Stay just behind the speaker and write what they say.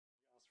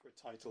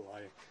title,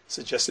 I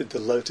suggested the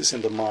lotus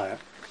in the mire,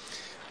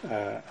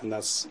 and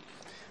that's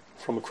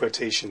from a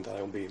quotation that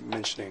I'll be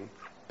mentioning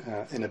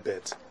in a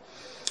bit.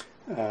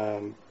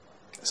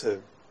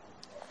 So,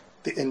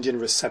 the Indian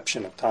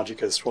reception of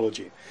Tājika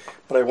astrology.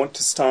 But I want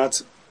to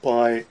start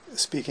by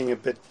speaking a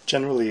bit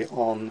generally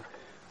on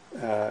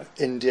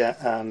India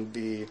and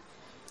the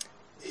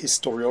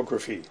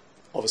historiography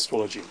of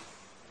astrology.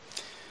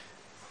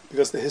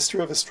 Because the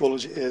history of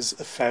astrology is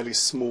a fairly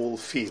small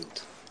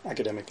field,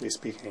 academically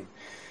speaking.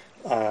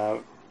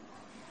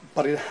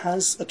 But it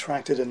has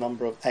attracted a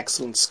number of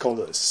excellent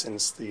scholars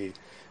since the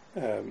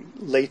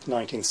late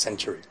 19th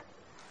century.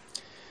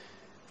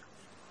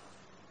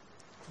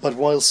 But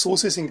while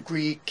sources in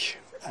Greek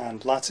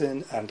and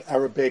Latin and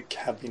Arabic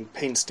have been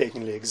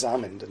painstakingly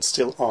examined and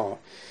still are,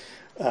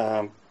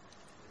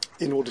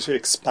 in order to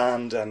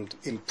expand and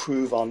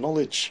improve our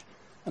knowledge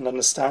and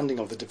understanding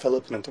of the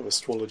development of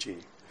astrology,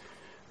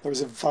 there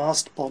is a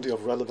vast body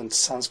of relevant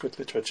Sanskrit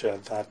literature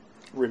that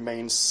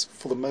remains,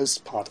 for the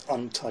most part,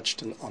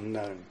 untouched and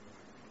unknown.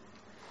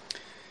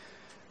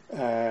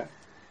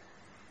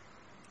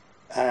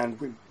 And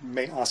we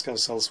may ask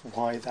ourselves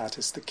why that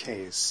is the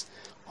case.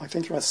 I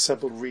think there are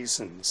several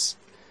reasons.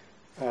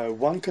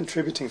 One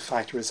contributing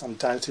factor is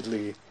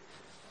undoubtedly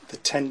the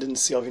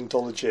tendency of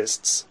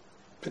Indologists,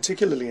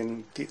 particularly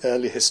in the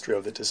early history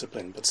of the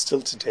discipline, but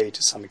still today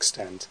to some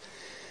extent,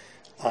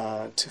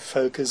 to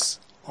focus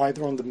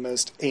either on the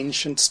most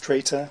ancient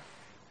strata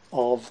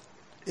of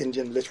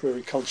Indian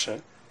literary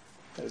culture,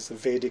 that is the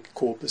Vedic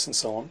corpus and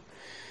so on,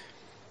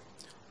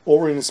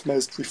 or in its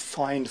most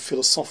refined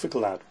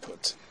philosophical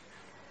output.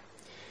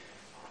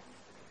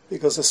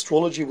 Because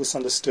astrology was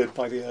understood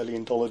by the early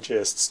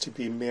Indologists to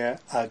be mere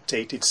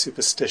outdated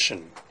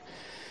superstition.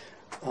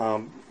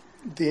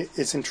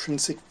 Its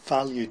intrinsic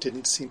value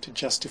didn't seem to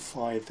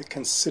justify the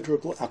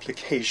considerable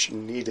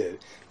application needed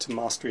to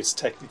master its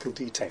technical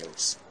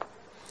details.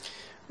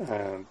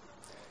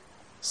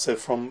 So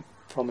from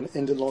an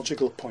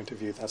Indological point of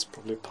view, that's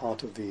probably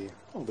part of the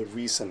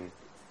reason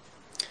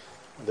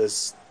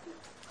this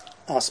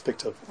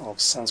aspect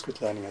of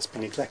Sanskrit learning has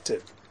been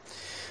neglected.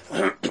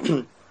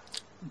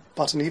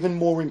 But an even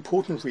more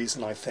important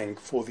reason, I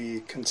think, for the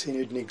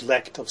continued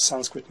neglect of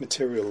Sanskrit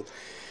material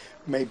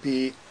may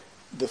be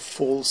the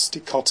false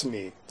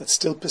dichotomy that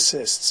still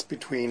persists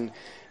between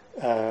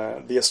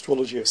the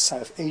astrology of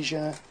South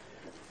Asia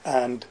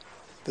and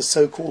the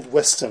so-called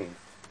Western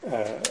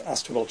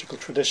astrological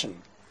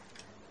tradition.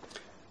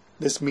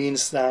 This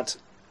means that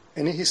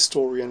any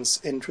historians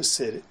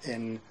interested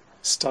in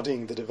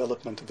studying the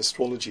development of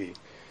astrology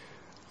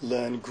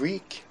learn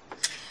Greek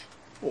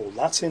or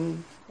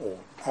Latin or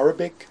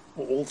Arabic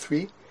or all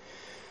three,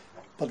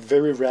 but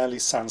very rarely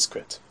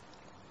Sanskrit.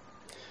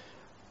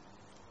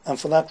 And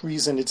for that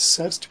reason it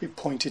deserves to be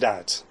pointed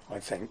out, I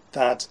think,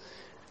 that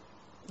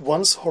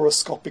once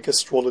horoscopic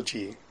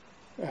astrology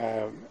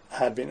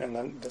had been,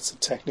 and that's a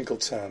technical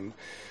term,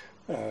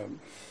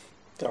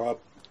 there are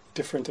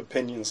different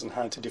opinions on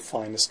how to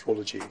define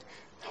astrology.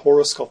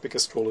 Horoscopic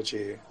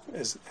astrology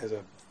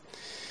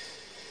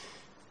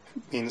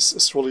means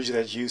astrology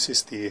that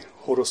uses the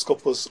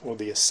horoscopos, or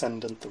the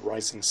ascendant, the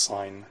rising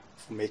sign,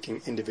 for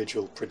making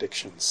individual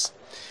predictions.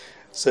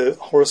 So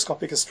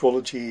horoscopic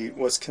astrology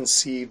was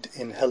conceived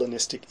in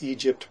Hellenistic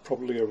Egypt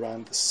probably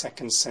around the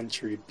 2nd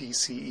century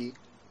BCE.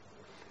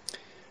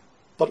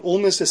 But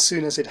almost as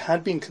soon as it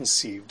had been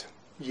conceived,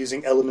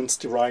 using elements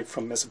derived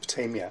from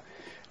Mesopotamia,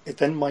 it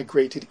then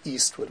migrated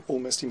eastward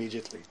almost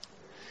immediately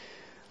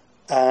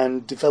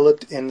and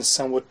developed in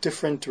somewhat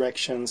different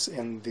directions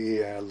in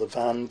the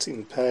Levant,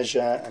 in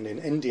Persia and in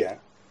India,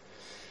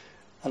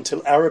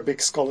 until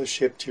Arabic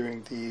scholarship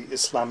during the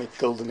Islamic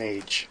Golden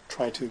Age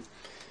tried to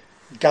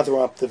gather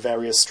up the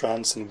various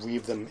strands and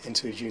weave them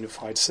into a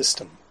unified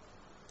system,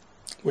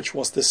 which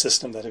was the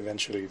system that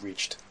eventually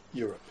reached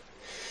Europe.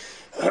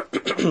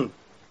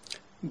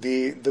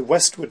 The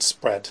westward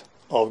spread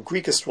of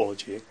Greek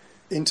astrology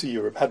into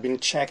Europe had been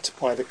checked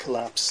by the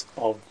collapse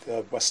of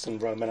the Western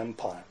Roman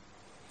Empire.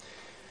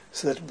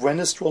 So that when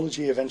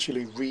astrology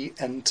eventually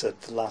re-entered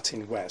the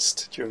Latin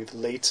West during the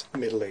late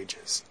Middle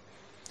Ages,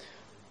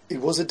 it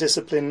was a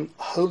discipline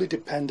wholly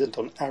dependent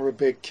on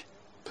Arabic,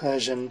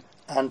 Persian,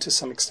 and to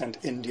some extent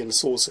Indian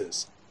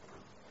sources,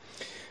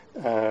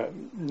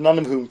 none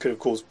of whom could of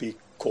course be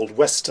called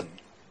Western.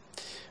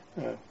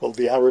 Well,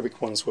 the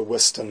Arabic ones were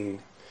Western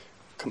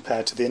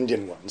compared to the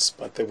Indian ones,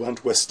 but they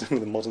weren't Western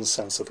in the modern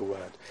sense of the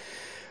word.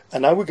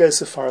 And I would go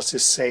so far as to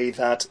say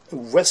that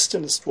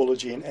Western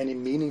astrology in any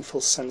meaningful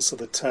sense of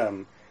the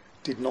term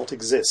did not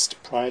exist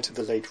prior to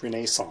the late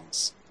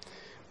Renaissance.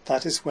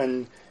 That is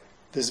when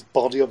this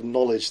body of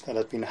knowledge that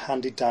had been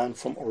handed down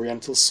from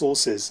Oriental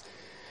sources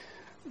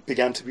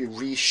began to be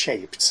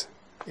reshaped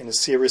in a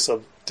series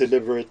of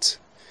deliberate,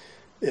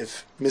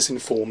 if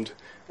misinformed,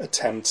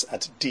 attempts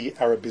at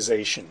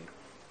de-Arabization.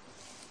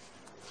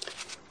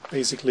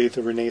 Basically,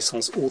 the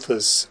Renaissance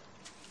authors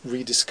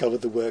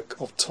rediscovered the work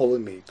of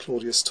Ptolemy,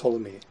 Claudius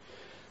Ptolemy,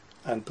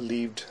 and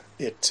believed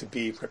it to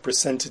be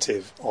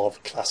representative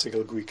of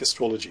classical Greek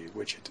astrology,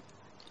 which it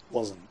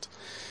wasn't.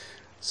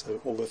 So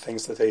all the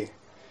things that they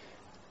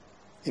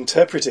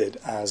interpreted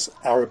as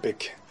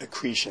Arabic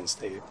accretions,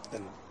 they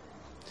then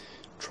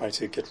try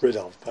to get rid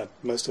of, but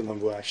most of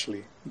them were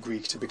actually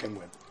Greek to begin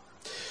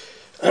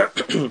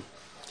with.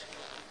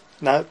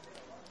 Now,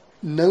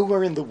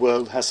 nowhere in the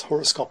world has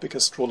horoscopic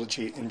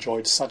astrology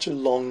enjoyed such a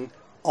long,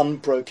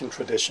 unbroken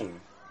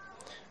tradition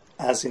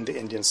as in the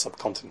Indian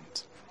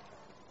subcontinent.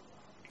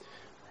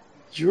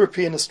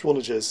 European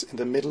astrologers in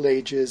the Middle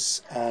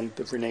Ages and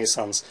the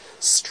Renaissance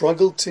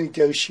struggled to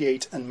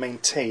negotiate and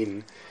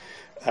maintain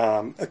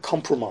a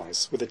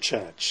compromise with the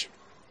church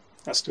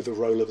as to the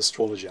role of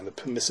astrology and the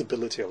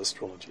permissibility of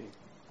astrology,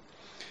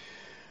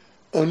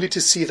 only to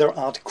see their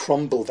art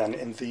crumble then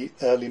in the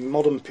early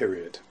modern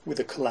period with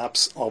the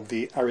collapse of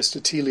the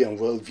Aristotelian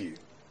worldview,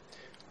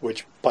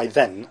 which by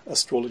then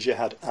astrology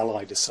had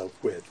allied itself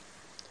with.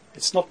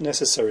 It's not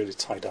necessarily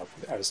tied up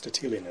with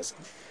Aristotelianism,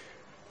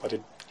 but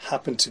it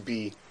happened to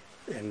be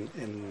in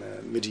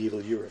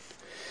medieval Europe.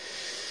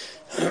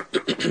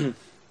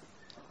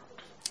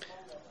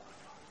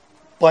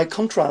 By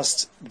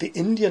contrast, the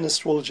Indian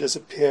astrologers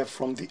appear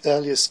from the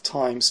earliest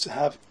times to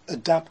have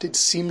adapted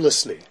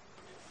seamlessly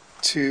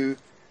to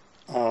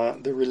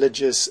the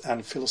religious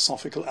and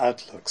philosophical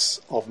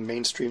outlooks of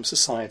mainstream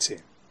society.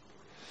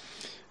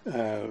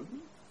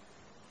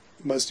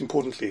 Most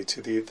importantly,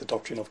 to the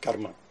doctrine of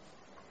karma.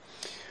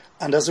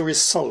 And as a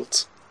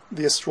result,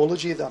 the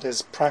astrology that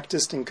is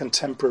practiced in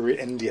contemporary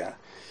India,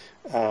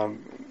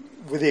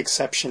 with the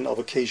exception of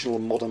occasional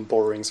modern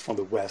borrowings from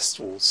the West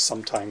or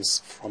sometimes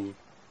from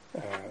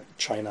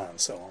China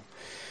and so on,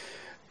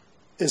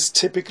 is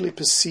typically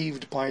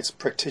perceived by its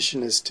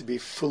practitioners to be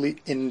fully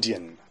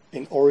Indian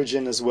in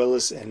origin as well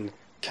as in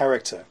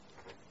character.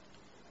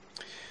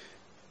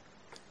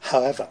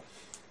 However,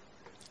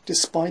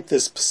 despite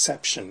this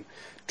perception,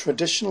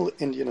 traditional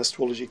Indian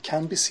astrology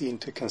can be seen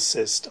to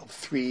consist of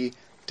three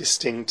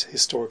distinct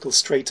historical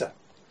strata.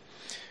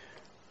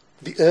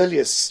 The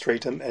earliest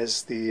stratum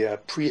is the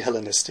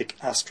pre-Hellenistic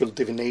astral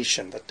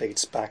divination that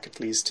dates back at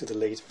least to the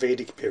late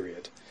Vedic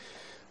period,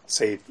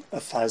 say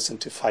 1000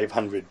 to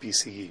 500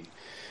 BCE,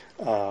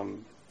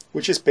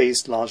 which is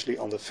based largely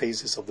on the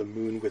phases of the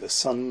moon with the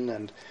sun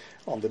and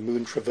on the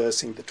moon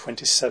traversing the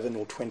 27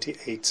 or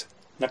 28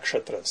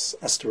 nakshatras,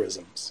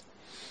 asterisms,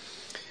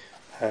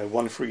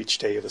 one for each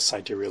day of the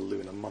sidereal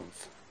lunar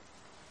month.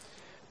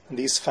 And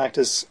these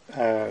factors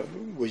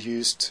were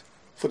used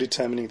for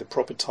determining the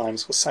proper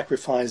times for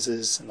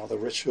sacrifices and other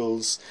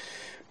rituals,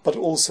 but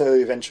also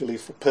eventually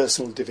for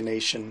personal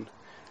divination.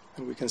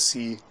 And we can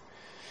see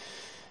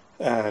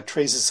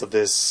traces of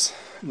this,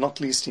 not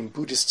least in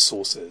Buddhist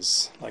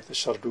sources, like the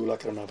Shardula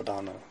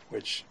Karanavadana,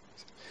 which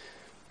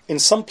in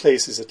some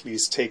places at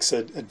least takes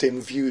a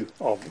dim view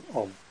of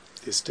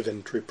these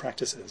divinatory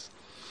practices.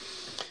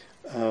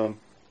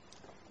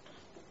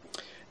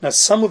 Now,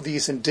 some of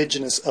these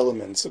indigenous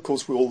elements, of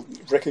course, we all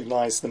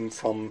recognize them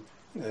from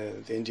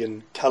the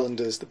Indian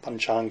calendars, the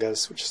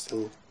Panchangas, which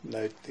still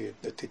note the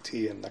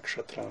Tithi and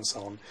Nakshatra and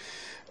so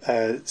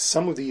on.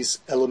 Some of these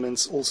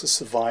elements also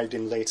survived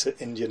in later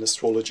Indian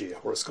astrology,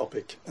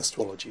 horoscopic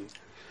astrology.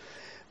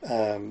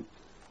 The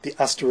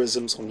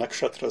asterisms or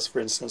nakshatras, for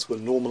instance, were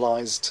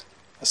normalized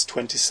as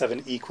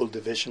 27 equal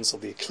divisions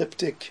of the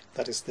ecliptic,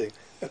 that is the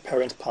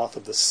apparent path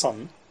of the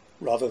sun,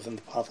 rather than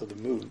the path of the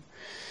moon.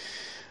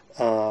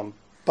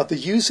 But the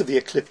use of the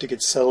ecliptic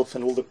itself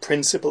and all the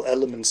principal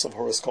elements of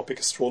horoscopic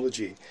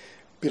astrology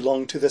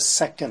belong to the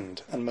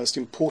second and most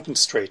important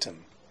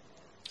stratum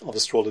of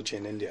astrology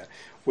in India,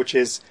 which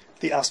is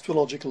the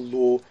astrological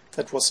law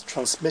that was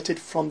transmitted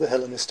from the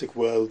Hellenistic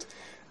world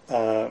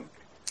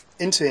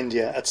into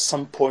India at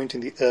some point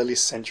in the early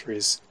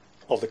centuries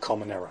of the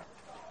Common Era.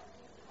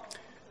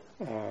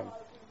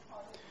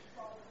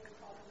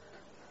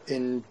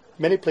 In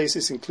many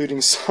places,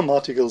 including some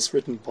articles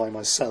written by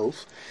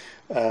myself,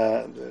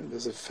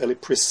 there's a fairly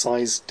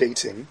precise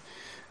dating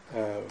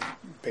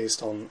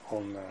based on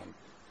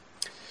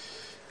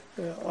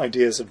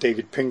ideas of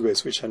David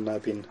Pingris, which have now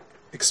been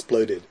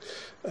exploded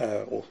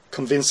or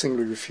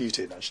convincingly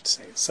refuted, I should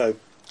say. So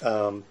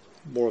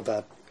more of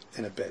that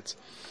in a bit.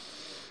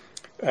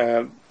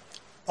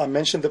 I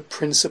mentioned the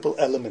principal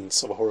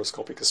elements of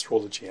horoscopic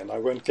astrology, and I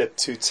won't get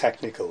too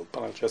technical,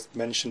 but I'll just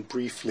mention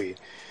briefly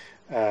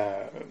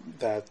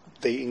that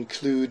they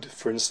include,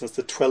 for instance,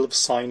 the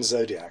 12-sign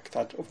zodiac.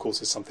 That, of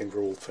course, is something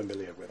we're all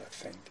familiar with, I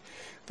think.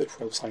 The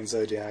 12-sign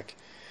zodiac.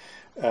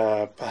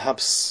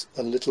 Perhaps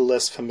a little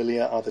less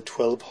familiar are the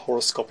 12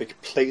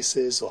 horoscopic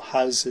places or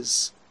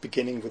houses,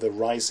 beginning with a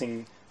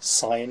rising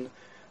sign,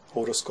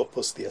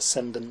 horoscopos, the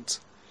ascendant.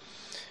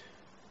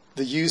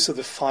 The use of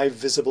the 5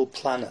 visible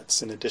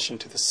planets in addition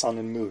to the sun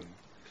and moon.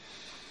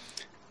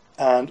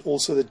 And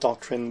also the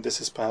doctrine, this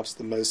is perhaps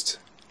the most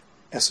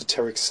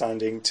esoteric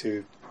sounding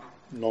to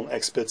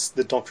non-experts,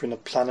 the doctrine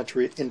of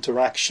planetary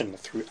interaction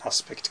through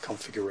aspect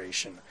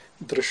configuration,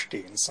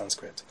 drishti in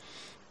Sanskrit.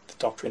 The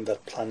doctrine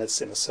that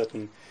planets in a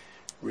certain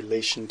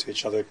relation to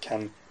each other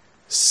can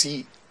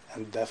see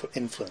and therefore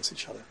influence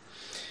each other.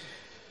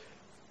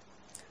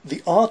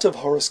 The art of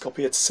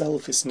horoscopy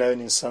itself is known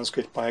in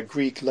Sanskrit by a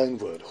Greek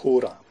loanword,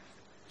 hora,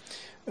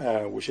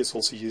 which is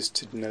also used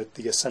to denote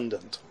the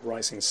ascendant,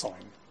 rising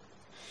sign.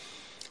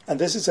 And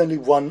this is only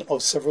one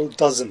of several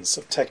dozens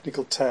of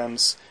technical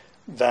terms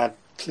that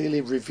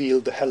clearly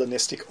reveal the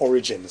Hellenistic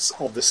origins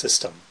of the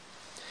system.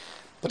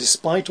 But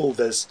despite all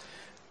this,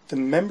 the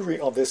memory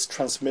of this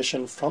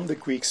transmission from the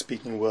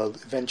Greek-speaking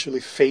world eventually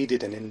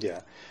faded in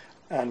India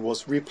and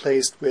was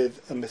replaced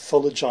with a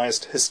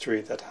mythologized history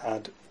that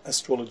had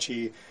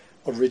astrology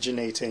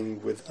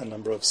originating with a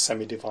number of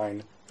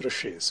semi-divine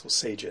rishis or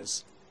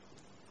sages.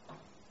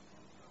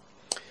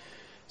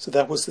 So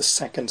that was the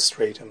second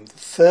stratum. The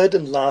third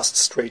and last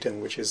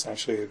stratum, which is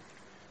actually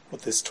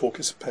what this talk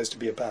is supposed to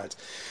be about,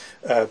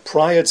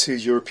 prior to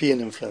European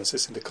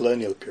influences in the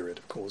colonial period,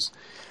 of course,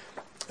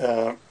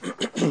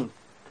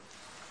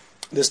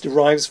 this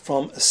derives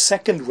from a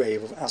second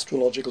wave of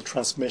astrological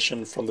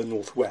transmission from the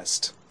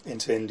northwest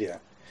into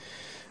India,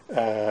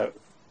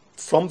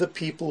 from the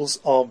peoples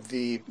of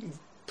the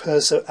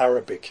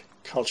Perso-Arabic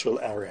cultural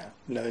area,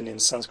 known in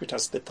Sanskrit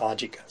as the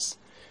Tājikas.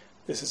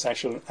 This is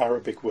actually an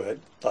Arabic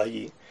word,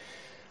 Tājika,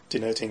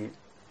 denoting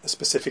a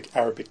specific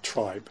Arabic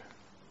tribe.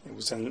 It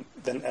was then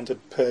entered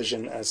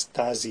Persian as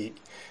Tazi,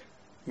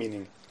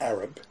 meaning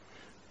Arab,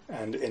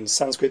 and in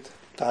Sanskrit,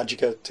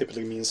 Tājika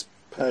typically means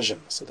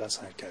Persian, so that's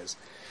how it goes.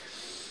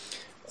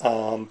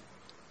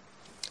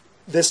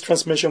 This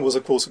transmission was,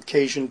 of course,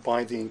 occasioned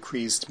by the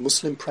increased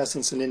Muslim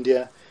presence in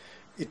India.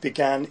 It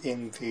began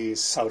in the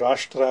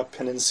Saurashtra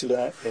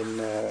Peninsula,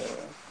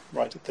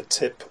 right at the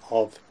tip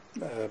of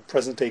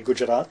present-day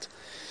Gujarat,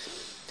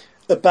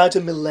 about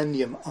a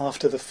millennium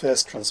after the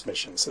first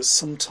transmission, so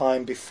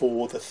sometime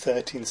before the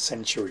 13th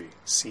century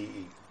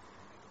CE.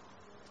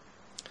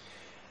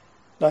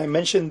 Now, I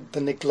mentioned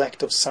the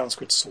neglect of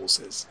Sanskrit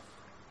sources.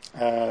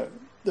 There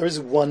is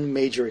one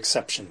major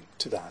exception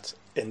to that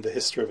in the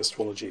history of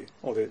astrology,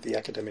 or the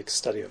academic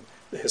study of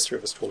the history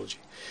of astrology.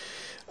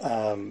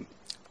 And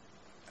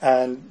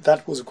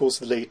that was, of course,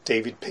 the late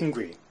David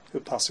Pingree,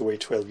 who passed away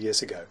 12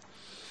 years ago.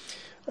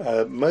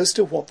 Most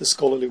of what the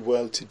scholarly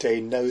world today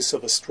knows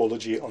of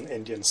astrology on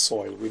Indian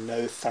soil, we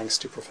know thanks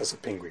to Professor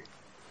Pingree.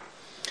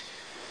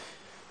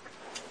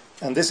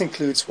 And this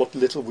includes what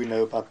little we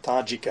know about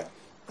Tājika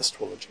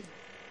astrology,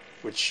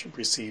 which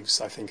receives,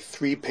 I think,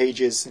 3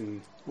 pages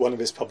in one of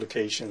his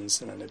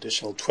publications and an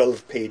additional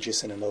 12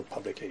 pages in another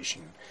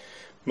publication,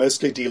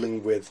 mostly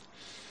dealing with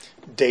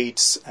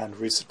dates and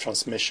routes of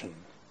transmission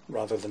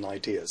rather than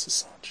ideas as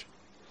such.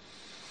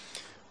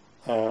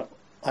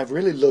 I've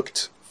really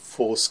looked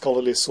for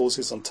scholarly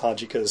sources on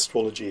Tājika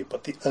astrology,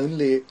 but the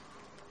only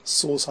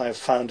source I have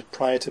found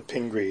prior to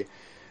Pingree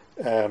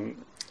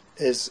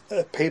is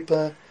a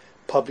paper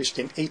published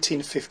in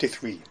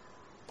 1853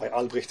 by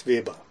Albrecht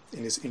Weber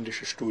in his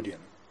Indische Studien,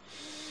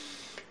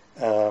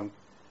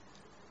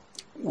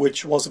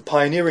 which was a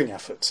pioneering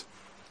effort,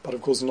 but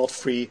of course not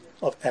free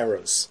of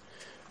errors.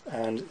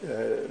 And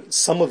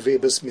some of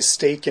Weber's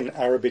mistaken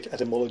Arabic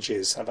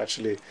etymologies have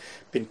actually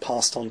been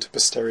passed on to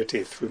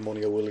posterity through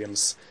Monier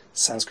Williams'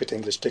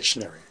 Sanskrit-English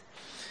dictionary.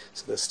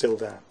 So they're still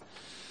there.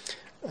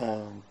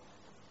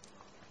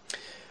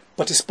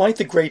 But despite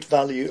the great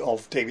value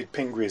of David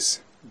Pingree's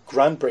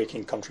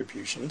groundbreaking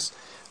contributions,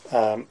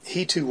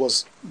 he too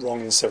was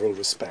wrong in several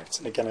respects.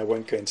 And again, I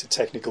won't go into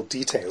technical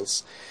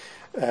details,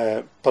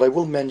 but I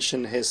will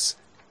mention his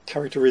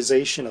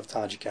characterization of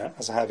Tājika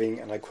as having,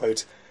 and I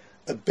quote,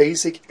 a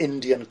basic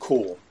Indian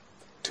core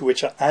to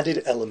which are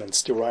added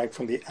elements derived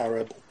from the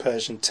Arab or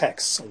Persian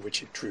texts on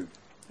which it drew,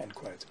 end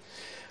quote.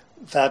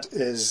 That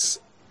is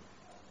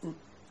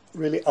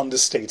really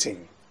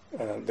understating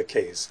the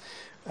case.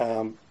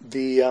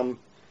 The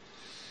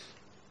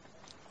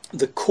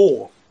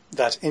core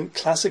that in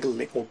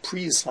classical or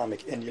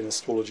pre-Islamic Indian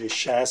astrology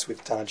shares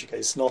with Tājika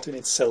is not in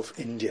itself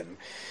Indian.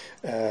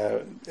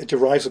 It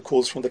derives, of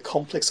course, from the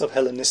complex of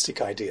Hellenistic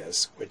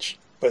ideas, which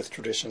both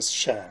traditions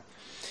share.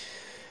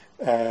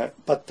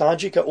 But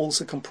Tājika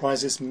also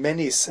comprises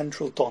many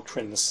central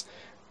doctrines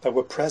that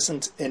were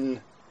present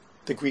in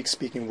the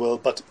Greek-speaking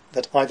world, but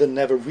that either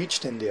never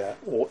reached India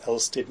or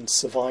else didn't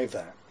survive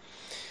there,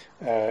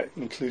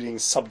 including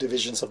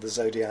subdivisions of the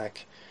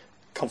zodiac,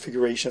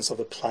 configurations of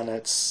the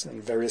planets,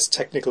 and various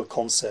technical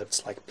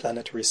concepts like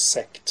planetary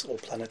sect or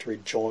planetary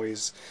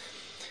joys,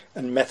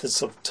 and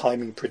methods of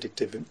timing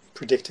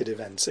predicted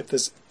events.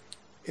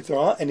 If there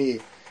are any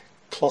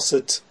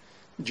closet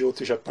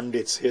Jyotisha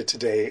Pandits here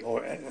today,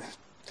 or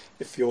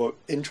if you're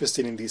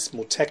interested in these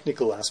more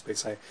technical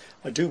aspects,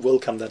 I do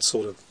welcome that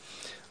sort of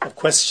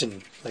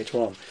question later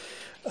on.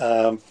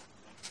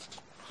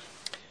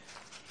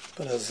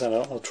 But as I said,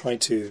 I'll try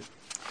to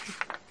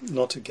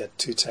not to get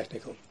too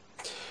technical.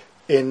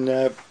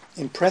 In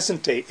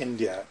present-day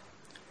India,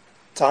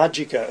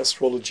 Tājika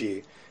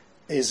astrology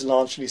is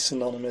largely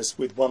synonymous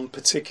with one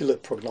particular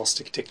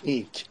prognostic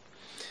technique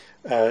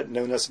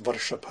known as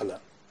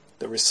Varshapala,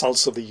 the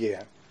results of the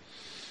year,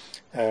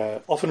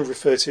 often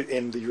referred to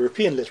in the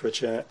European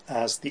literature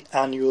as the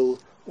annual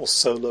or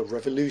solar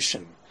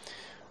revolution,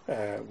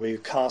 where you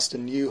cast a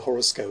new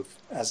horoscope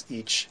as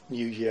each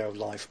new year of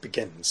life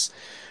begins.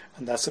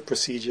 And that's a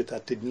procedure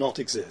that did not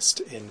exist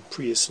in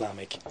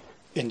pre-Islamic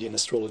Indian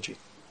astrology.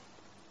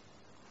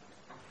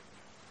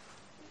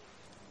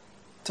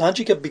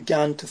 Tājika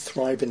began to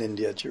thrive in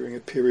India during a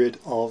period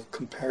of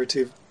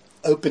comparative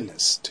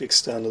openness to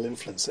external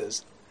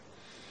influences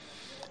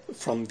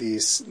from the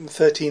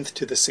 13th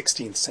to the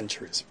 16th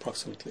centuries,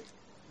 approximately.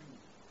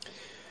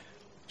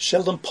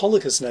 Sheldon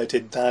Pollock has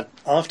noted that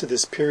after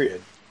this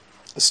period,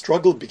 a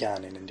struggle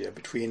began in India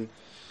between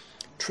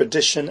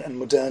tradition and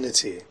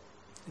modernity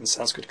in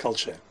Sanskrit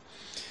culture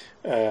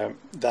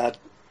that,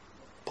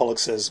 Pollock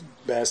says,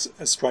 bears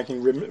a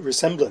striking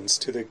resemblance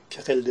to the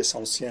querelle des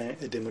anciens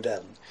et des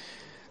modernes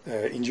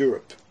in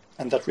Europe,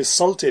 and that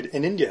resulted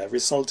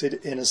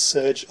in a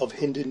surge of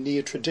Hindu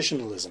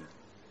neo-traditionalism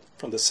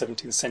from the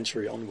 17th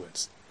century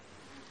onwards.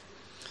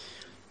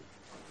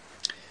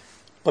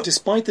 But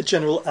despite the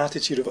general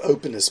attitude of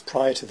openness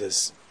prior to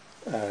this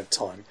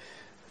time,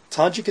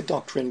 Tājika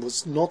doctrine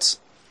was not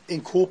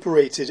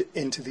incorporated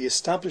into the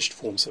established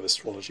forms of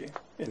astrology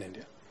in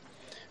India.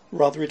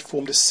 Rather, it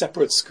formed a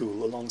separate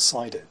school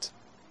alongside it.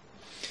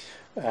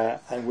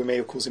 And we may,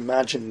 of course,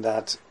 imagine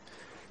that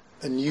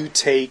a new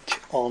take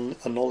on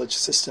a knowledge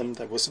system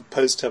that was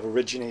supposed to have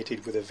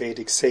originated with the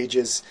Vedic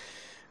sages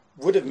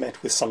would have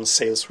met with some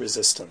sales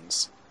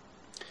resistance.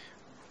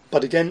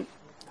 But again,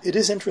 it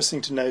is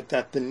interesting to note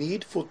that the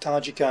need for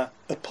Tājika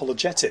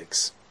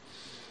apologetics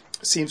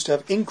seems to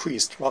have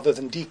increased rather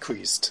than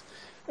decreased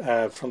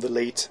from the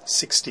late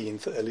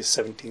 16th, early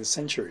 17th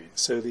century.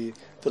 So the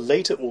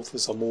later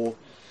authors are more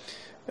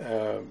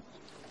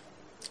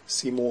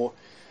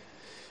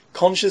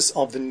conscious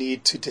of the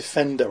need to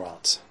defend their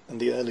art than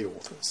the early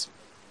authors.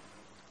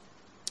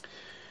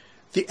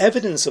 The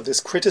evidence of this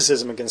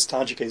criticism against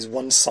Tājika is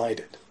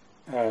one-sided.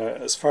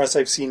 As far as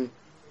I've seen,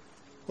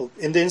 well,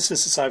 in the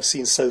instances I've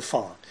seen so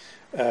far,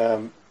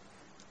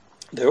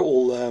 they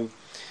all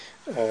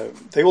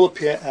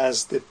appear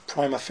as the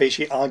prima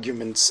facie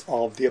arguments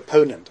of the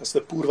opponent, as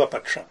the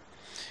Purva-paksha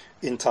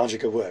in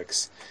Tājika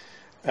works.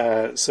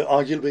 So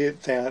arguably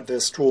they're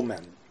straw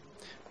men.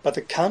 But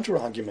the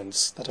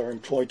counter-arguments that are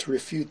employed to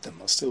refute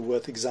them are still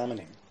worth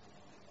examining.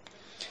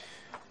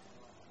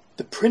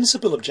 The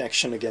principal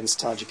objection against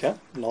Tājika,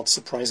 not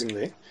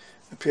surprisingly,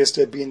 appears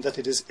to have been that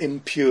it is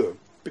impure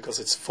because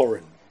it's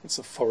foreign. It's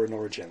of foreign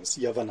origins,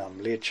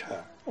 Yavanam,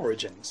 Lecha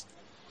origins.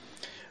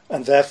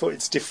 And therefore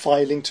it's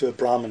defiling to a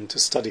Brahmin to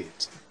study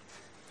it.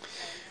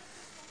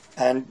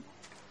 And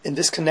in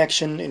this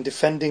connection, in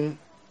defending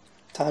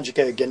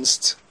Tājika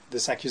against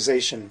this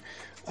accusation,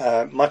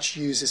 much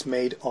use is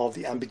made of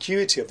the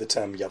ambiguity of the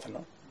term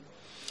Yavana,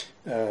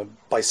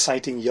 by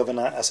citing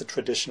Yavana as a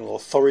traditional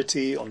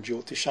authority on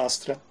Jyotish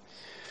Shastra.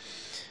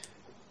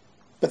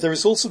 But there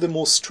is also the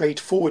more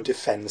straightforward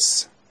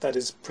defense that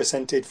is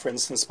presented, for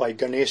instance, by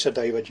Ganesha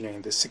Daivajna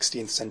in the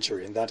 16th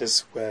century, and that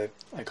is where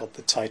I got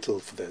the title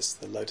for this,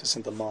 The Lotus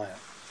and the Mire.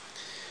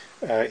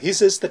 He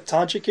says that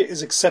Tājika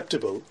is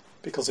acceptable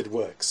because it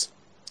works,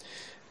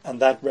 and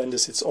that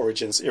renders its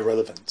origins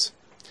irrelevant.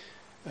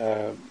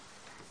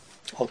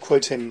 I'll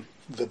quote him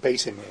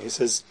verbatim here. He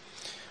says,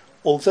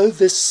 "Although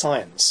this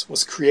science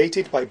was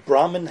created by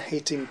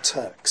Brahmin-hating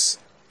Turks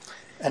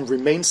and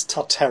remains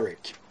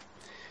Tartaric,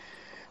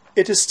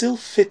 it is still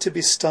fit to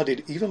be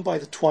studied even by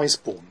the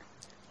twice-born,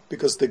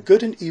 because the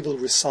good and evil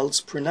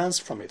results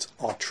pronounced from it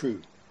are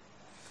true.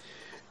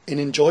 In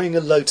enjoying a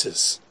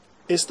lotus,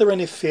 is there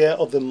any fear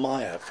of the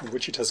mire from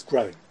which it has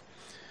grown?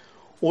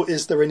 Or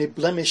is there any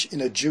blemish in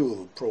a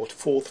jewel brought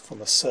forth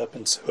from a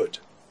serpent's hood?"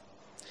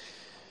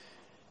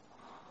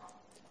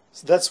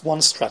 So that's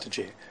one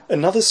strategy.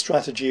 Another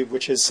strategy,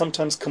 which is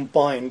sometimes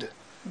combined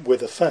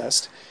with the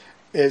first,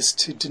 is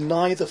to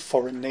deny the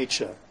foreign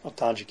nature of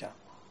Tājika.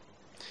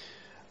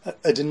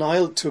 A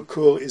denial to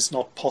occur is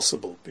not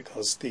possible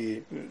because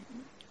the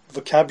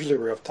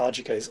vocabulary of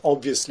Tājika is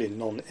obviously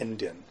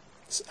non-Indian,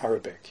 it's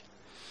Arabic.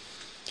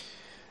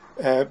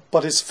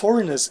 But its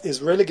foreignness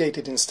is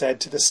relegated instead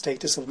to the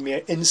status of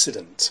mere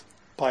incident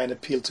by an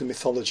appeal to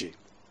mythology.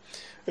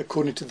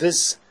 According to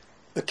this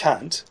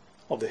account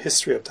of the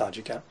history of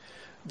Tājika,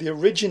 the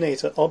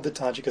originator of the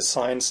Tājika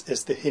science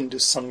is the Hindu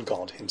sun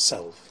god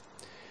himself,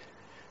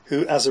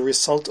 who, as a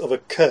result of a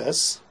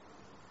curse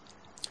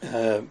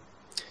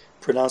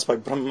pronounced by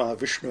Brahma,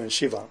 Vishnu and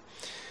Shiva,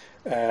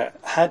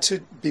 had to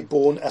be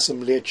born as a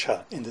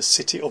mlecha in the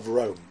city of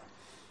Rome.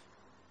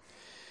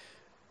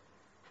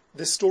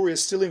 This story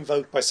is still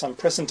invoked by some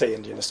present-day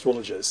Indian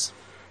astrologers.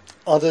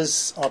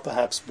 Others are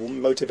perhaps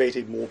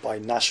motivated more by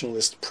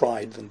nationalist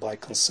pride than by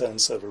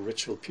concerns over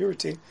ritual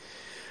purity,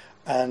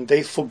 and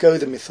they forgo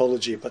the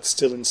mythology but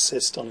still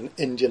insist on an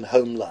Indian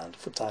homeland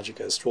for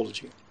Tājika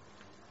astrology.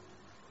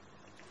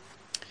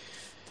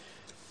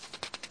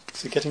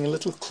 So getting a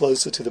little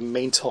closer to the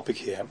main topic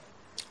here,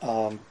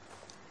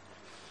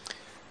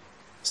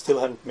 still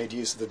haven't made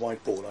use of the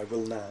whiteboard, I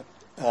will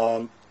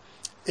now.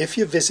 If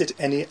you visit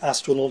any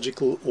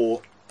astrological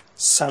or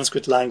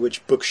Sanskrit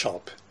language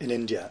bookshop in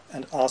India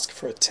and ask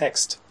for a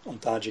text on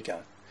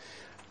Tājika,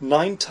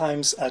 9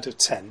 times out of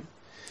 10,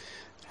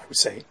 I would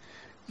say,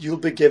 you'll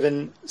be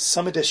given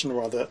some edition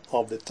rather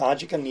of the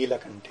Tājika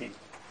Nīlakanthi,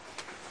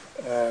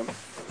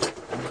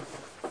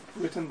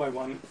 written by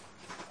one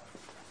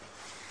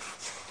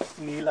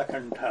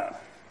Nīlakantha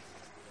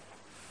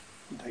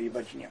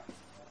Daivajña.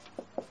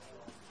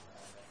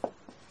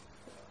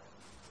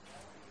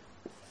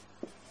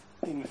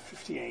 In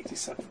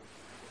 1587.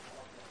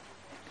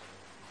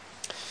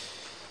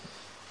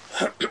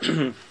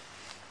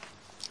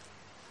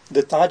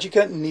 The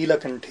Tājika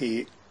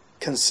Nīlakanthi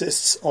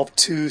consists of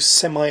 2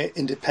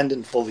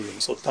 semi-independent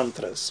volumes, or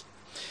tantras,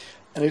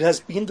 and it has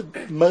been the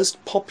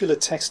most popular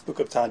textbook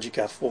of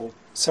Tājika for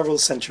several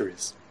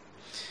centuries.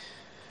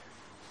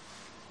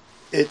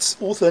 Its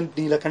author,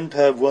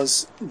 Nīlakantha,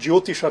 was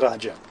Jyotisha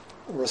Raja,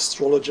 or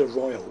astrologer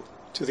royal,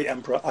 to the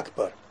Emperor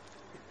Akbar.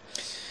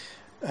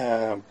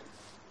 The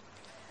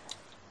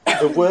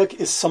work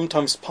is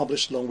sometimes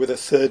published along with a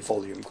 3rd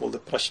volume called the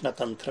Prashna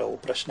Tantra or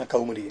Prashna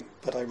Kaumudi,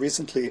 but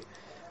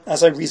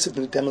as I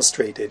recently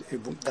demonstrated,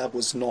 that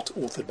was not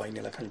authored by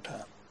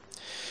Nīlakantha.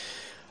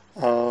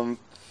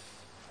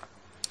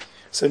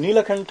 So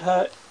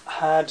Nīlakantha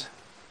had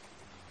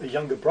a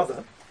younger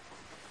brother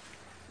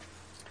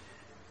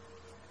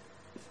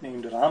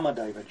named Rama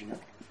Daivajña,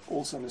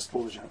 also an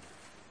astrologer.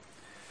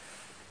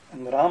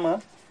 And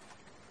Rama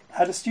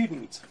had a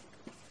student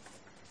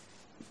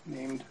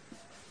named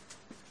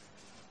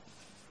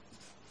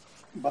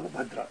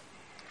Balabhadra.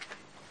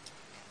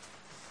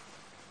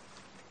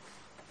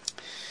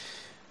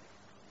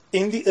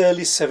 In the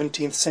early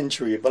 17th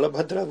century,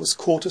 Balabhadra was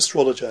court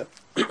astrologer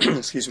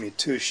to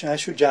Shah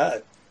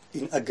Shuja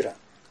in Agra.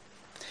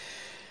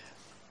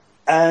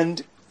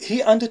 And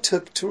he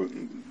undertook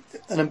an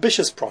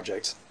ambitious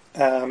project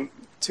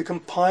to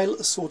compile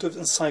a sort of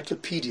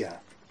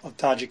encyclopedia of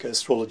Tājika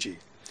astrology,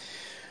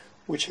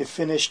 which he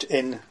finished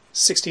in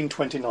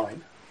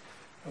 1629,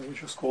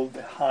 which was called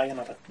the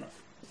Hayanaratna.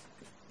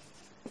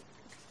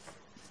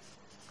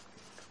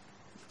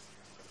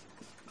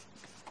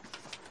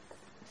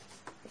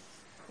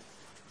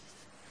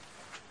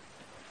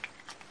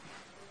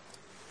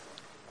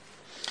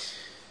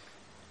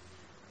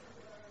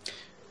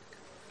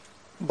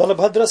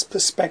 Balabhadra's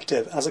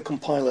perspective as a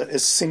compiler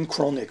is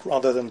synchronic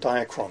rather than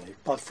diachronic,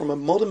 but from a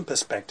modern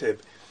perspective,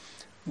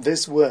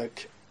 this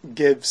work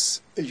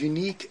gives a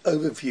unique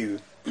overview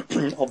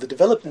of the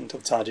development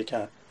of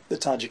Tājika, the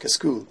Tājika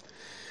school,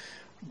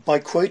 by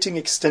quoting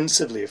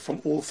extensively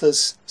from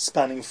authors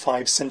spanning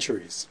 5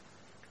 centuries.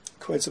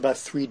 Quotes about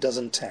 3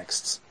 dozen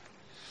texts.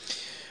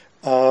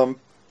 I'm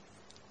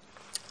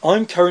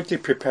currently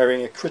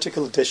preparing a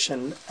critical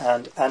edition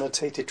and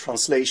annotated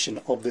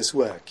translation of this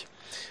work,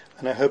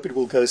 and I hope it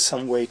will go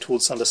some way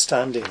towards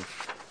understanding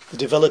the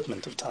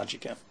development of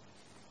Tājika.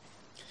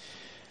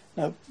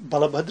 Now,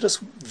 Balabhadra's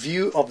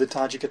view of the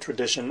Tājika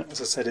tradition, as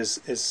I said,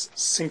 is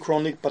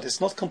synchronic, but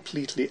it's not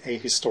completely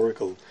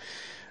ahistorical.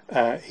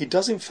 He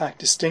does in fact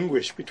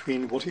distinguish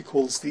between what he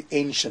calls the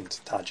ancient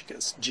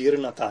Tājikas,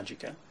 Jirna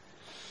Tājika,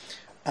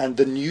 and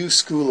the new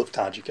school of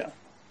Tājika,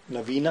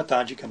 Navina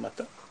Tājika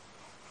Mata.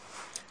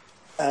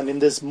 And in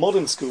this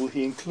modern school,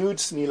 he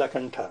includes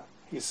Nīlakantha,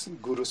 his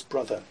guru's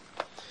brother.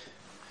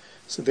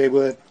 So they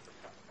were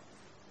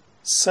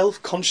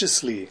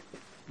self-consciously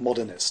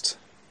modernist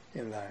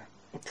in their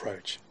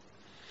approach.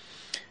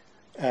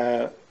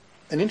 An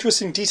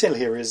interesting detail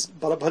here is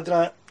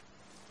Balabhadra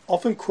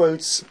often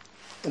quotes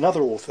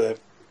another author,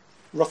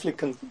 roughly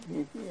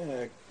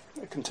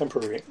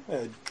contemporary,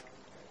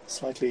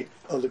 slightly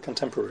older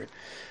contemporary,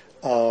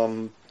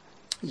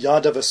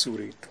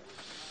 Yadavasuri,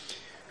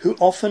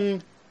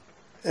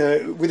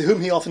 with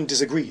whom he often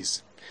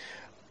disagrees.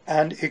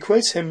 And he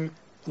quotes him,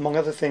 among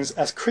other things,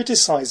 as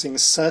criticizing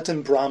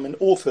certain Brahmin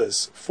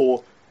authors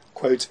for,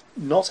 quote,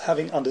 not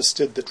having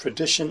understood the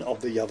tradition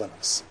of the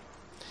Yavanas,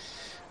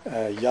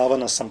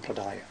 Yavana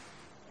Sampradaya.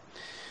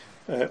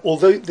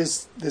 Although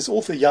this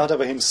author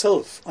Yadava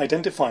himself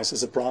identifies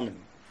as a Brahmin,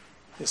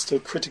 he's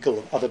still critical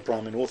of other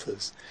Brahmin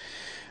authors.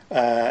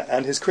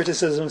 And his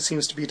criticism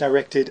seems to be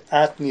directed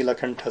at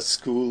Nīlakantha's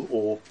school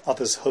or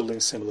others holding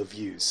similar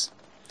views.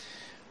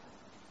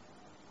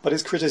 But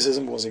his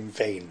criticism was in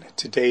vain.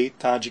 Today,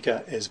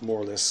 Tājika is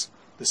more or less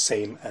the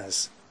same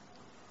as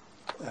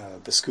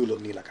the school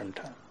of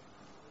Nīlakantha.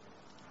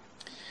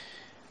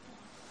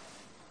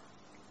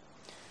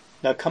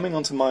 Now, coming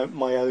on to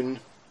my own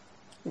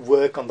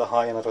work on the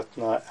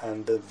Hayanaratna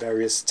and the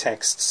various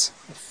texts,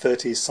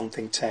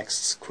 30-something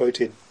texts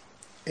quoted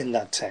in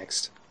that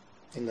text,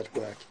 in that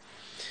work,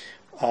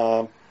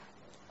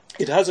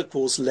 it has, of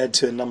course, led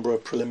to a number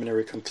of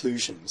preliminary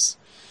conclusions.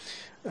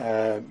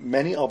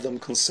 Many of them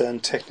concern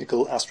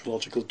technical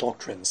astrological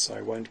doctrines, so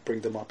I won't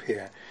bring them up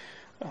here.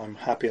 I'm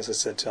happy, as I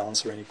said, to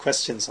answer any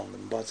questions on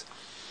them, but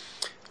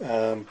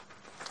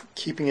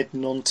keeping it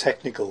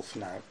non-technical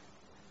for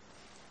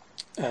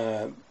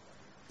now.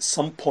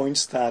 Some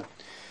points that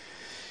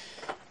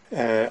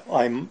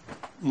I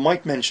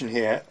might mention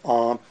here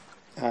are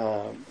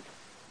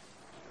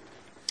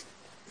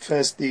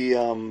first the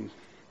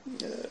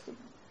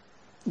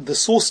the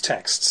source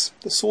texts,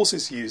 the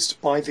sources used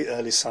by the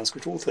early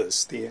Sanskrit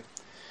authors, the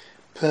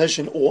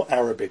Persian or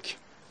Arabic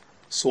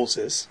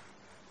sources,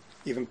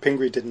 even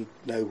Pingree didn't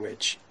know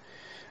which,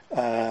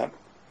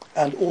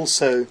 and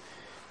also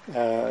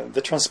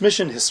the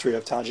transmission history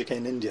of Tājika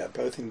in India,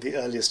 both in the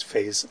earliest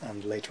phase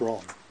and later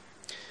on.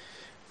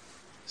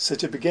 So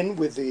to begin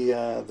with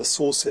the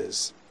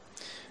sources,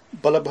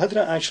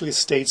 Balabhadra actually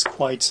states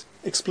quite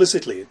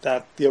explicitly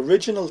that the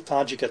original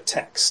Tājika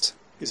text,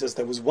 he says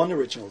there was one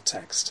original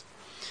text,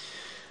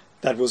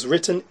 that was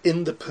written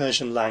in the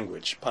Persian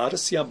language,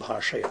 Parasya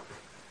Bhashaya,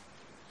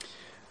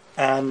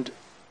 and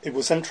it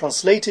was then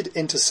translated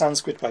into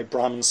Sanskrit by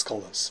Brahmin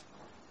scholars.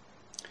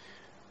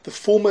 The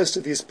foremost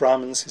of these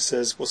Brahmins, he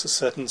says, was a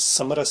certain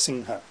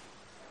Samarasingha.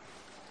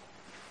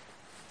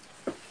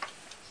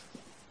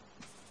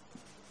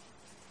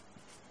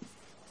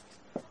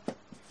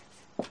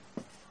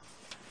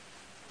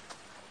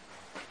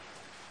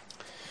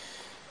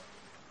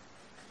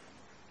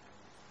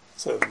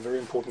 So, a very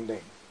important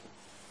name.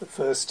 The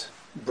first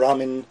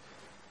Brahmin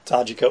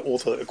Tājika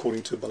author,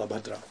 according to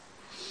Balabhadra.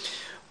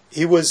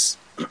 He was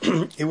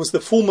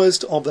the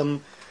foremost of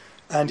them,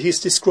 and he is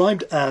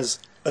described as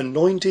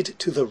anointed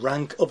to the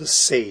rank of a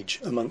sage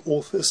among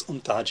authors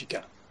on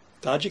Tājika.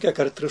 Tājika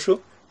kartrashu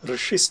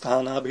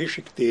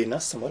rishisthanabhishiktena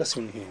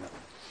samarasinhena.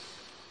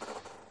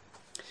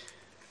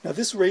 Now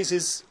this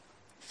raises,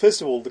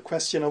 first of all, the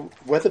question of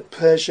whether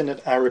Persian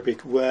and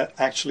Arabic were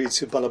actually,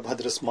 to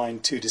Balabhadra's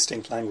mind, two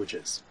distinct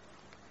languages.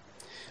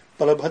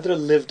 Balabhadra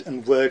lived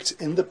and worked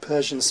in the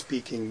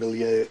Persian-speaking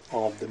milieu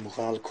of the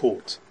Mughal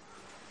court.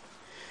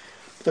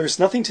 There is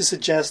nothing to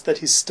suggest that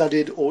he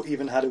studied or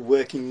even had a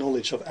working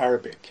knowledge of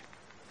Arabic.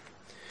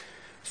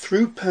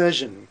 Through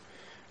Persian,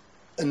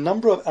 a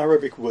number of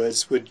Arabic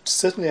words would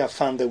certainly have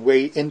found their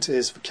way into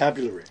his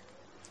vocabulary,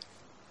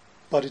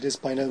 but it is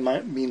by no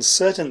means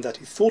certain that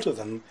he thought of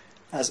them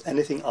as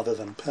anything other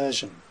than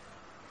Persian.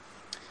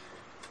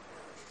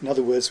 In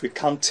other words, we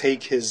can't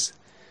take his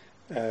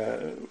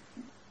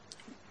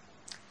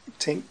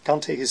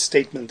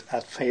statement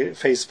at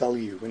face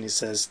value when he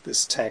says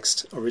this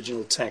text,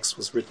 original text,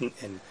 was written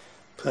in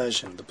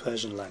Persian, the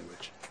Persian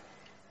language.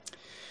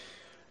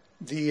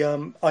 The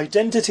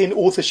identity and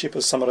authorship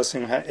of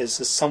Samarasingha is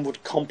a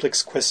somewhat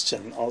complex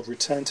question. I'll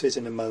return to it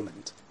in a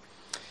moment.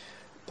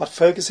 But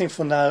focusing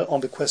for now on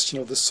the question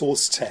of the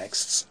source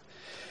texts,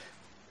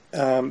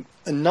 a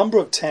number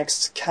of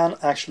texts can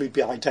actually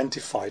be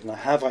identified, and I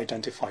have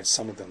identified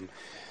some of them,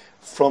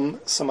 from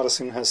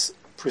Samarasingha's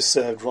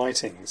preserved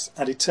writings,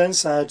 and it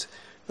turns out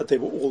that they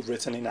were all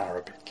written in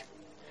Arabic,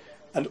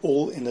 and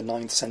all in the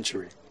 9th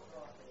century.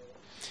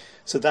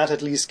 So that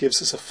at least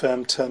gives us a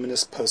firm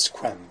terminus post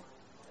quem.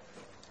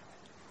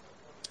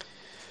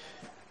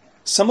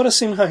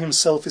 Samarasingha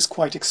himself is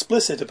quite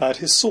explicit about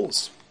his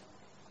source.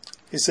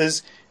 He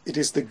says it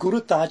is the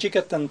Guru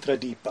Tājika Tantra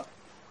Dipa,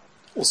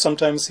 or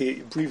sometimes he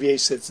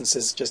abbreviates it and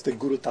says just the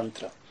Guru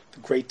Tantra, the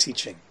great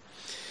teaching,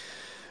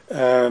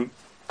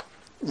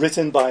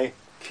 written by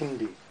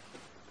Kindi.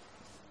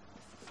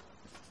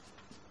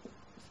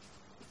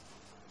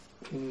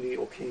 Kindi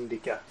or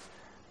Kindika.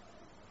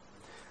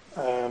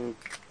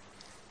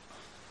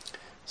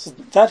 So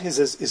that is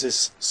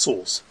his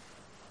source.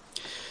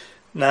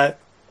 Now,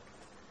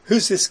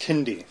 who's this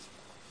Kindi?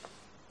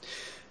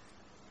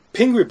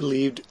 Pingree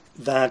believed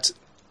that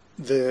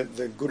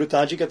the Guru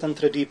Tājika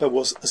Tantra Dipa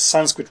was a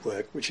Sanskrit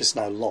work which is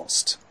now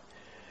lost,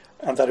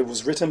 and that it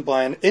was written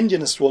by an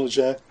Indian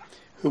astrologer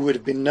who would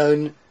have been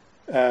known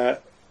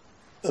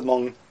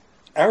among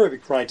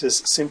Arabic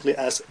writers simply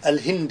as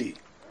Al-Hindi,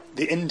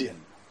 the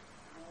Indian,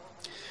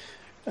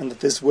 and that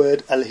this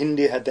word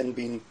Al-Hindi had then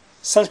been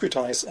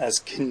Sanskritized as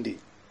Kindi.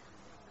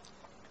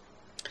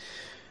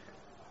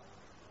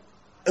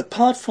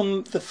 Apart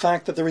from the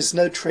fact that there is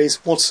no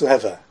trace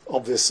whatsoever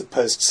of this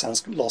supposed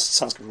lost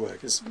Sanskrit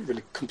work, it's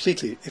really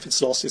completely, if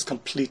it's lost, it's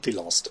completely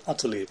lost,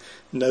 utterly,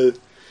 no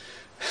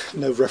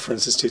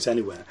references to it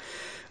anywhere,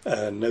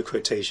 no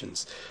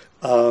quotations.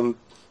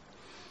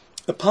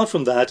 Apart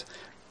from that,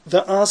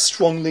 there are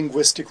strong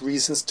linguistic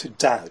reasons to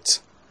doubt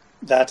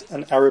that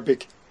an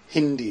Arabic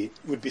Hindi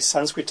would be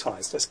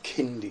Sanskritized as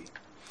Kindi.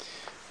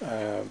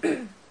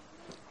 There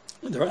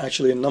are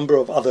actually a number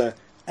of other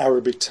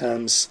Arabic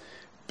terms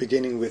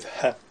beginning with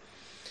ha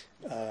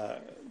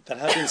that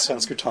have been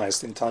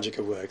Sanskritized in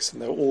Tājika works,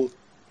 and they're all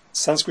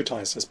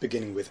Sanskritized as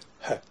beginning with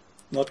ha,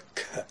 not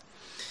k.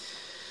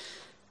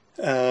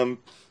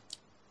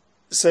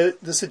 So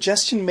the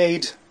suggestion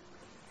made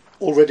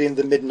already in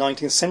the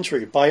mid-19th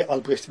century by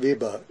Albrecht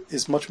Weber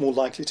is much more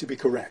likely to be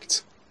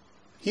correct.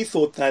 He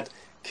thought that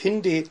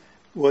Kindi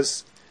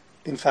was,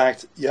 in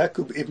fact,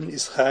 Yaqub ibn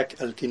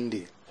Ishaq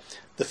al-Kindi,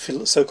 the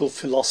so-called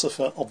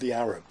philosopher of the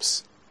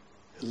Arabs,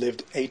 who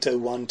lived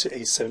 801 to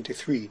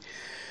 873,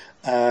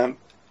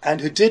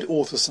 and who did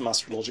author some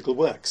astrological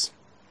works.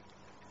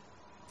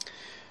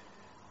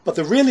 But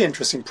the really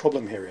interesting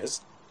problem here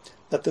is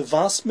that the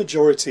vast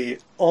majority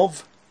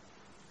of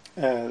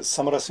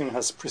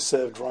Samarasingha's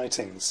preserved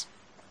writings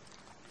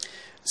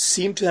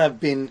seem to have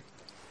been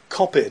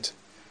copied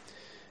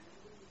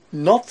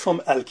not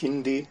from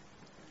Al-Kindi,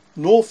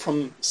 nor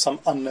from some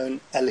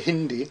unknown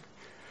Al-Hindi,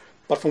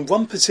 but from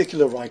one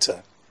particular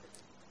writer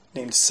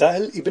named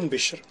Sahel ibn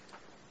Bishr,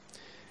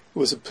 who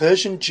was a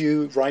Persian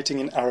Jew writing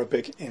in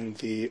Arabic in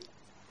the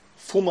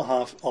former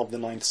half of the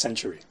 9th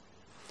century.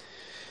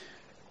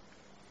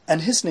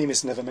 And his name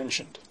is never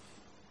mentioned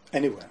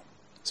anywhere,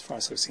 as far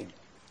as I've seen.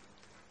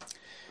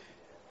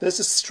 There's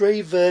a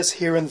stray verse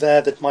here and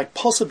there that might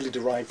possibly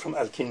derive from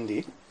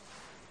Al-Kindi,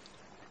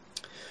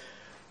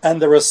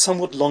 and there are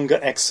somewhat longer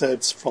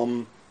excerpts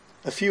from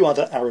a few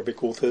other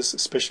Arabic authors,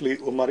 especially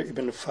Umar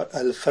ibn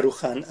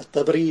al-Farukhan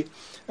al-Tabri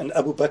and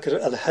Abu Bakr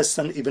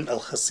al-Hassan ibn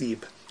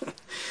al-Khasib,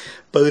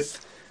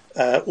 both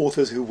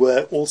authors who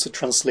were also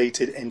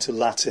translated into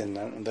Latin,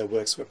 and their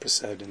works were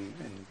preserved in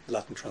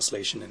Latin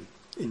translation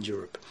in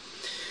Europe.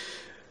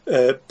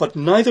 But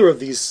neither of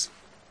these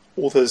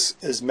authors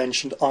is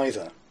mentioned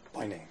either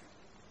by name.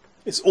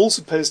 It's all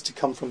supposed to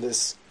come from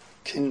this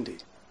Kindi,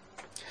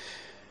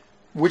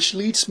 which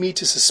leads me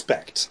to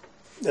suspect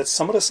that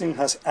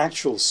Samarasingha's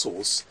actual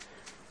source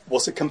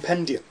was a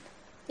compendium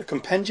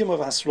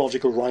of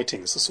astrological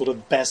writings, a sort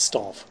of best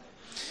of,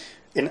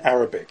 in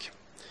Arabic,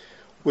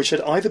 which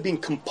had either been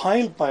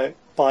compiled by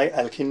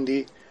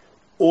Al-Kindi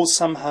or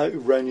somehow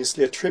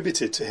erroneously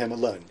attributed to him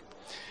alone.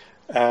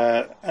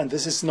 And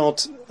this is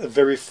not a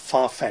very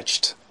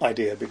far-fetched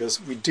idea,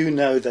 because we do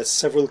know that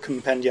several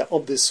compendia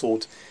of this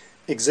sort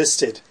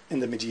existed in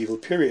the medieval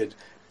period,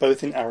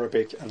 both in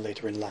Arabic and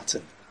later in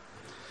Latin.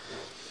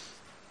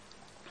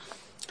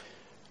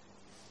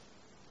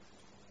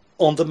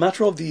 On the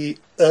matter of the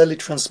early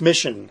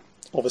transmission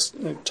of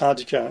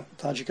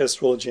Tājika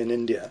astrology in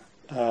India,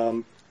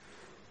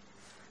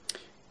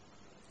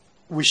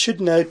 we should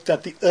note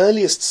that the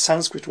earliest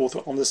Sanskrit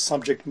author on the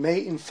subject may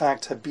in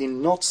fact have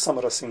been not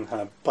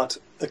Samarasingha, but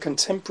a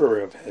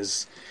contemporary of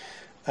his,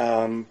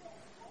 a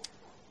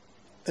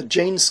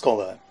Jain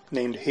scholar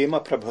named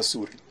Hema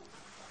Prabhasuri,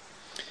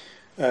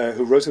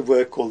 who wrote a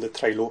work called the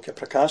Trailokya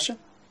Prakasha,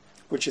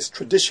 which is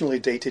traditionally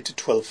dated to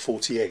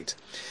 1248.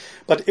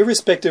 But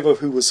irrespective of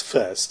who was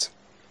first,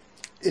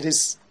 it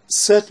is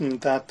certain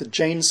that the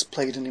Jains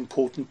played an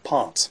important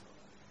part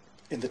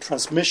in the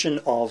transmission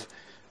of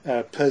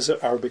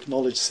Perso-Arabic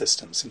knowledge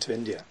systems into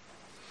India.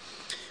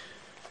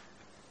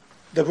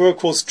 There were, of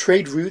course,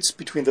 trade routes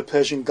between the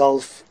Persian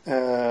Gulf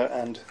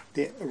and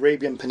the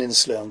Arabian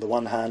Peninsula on the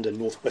one hand and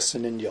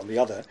northwestern India on the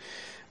other,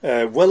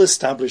 well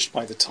established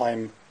by the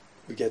time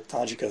we get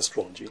Tājika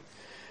astrology.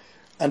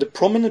 And a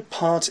prominent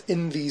part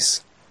in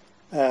these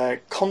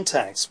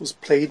contacts was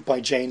played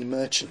by Jain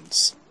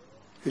merchants,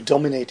 who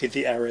dominated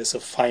the areas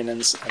of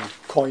finance and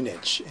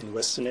coinage in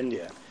Western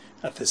India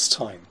at this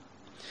time.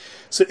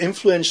 So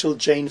influential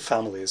Jain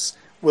families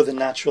were the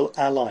natural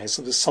allies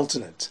of the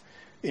Sultanate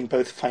in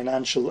both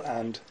financial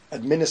and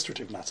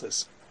administrative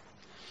matters.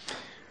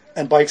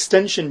 And by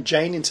extension,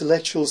 Jain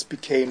intellectuals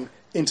became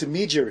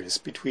intermediaries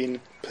between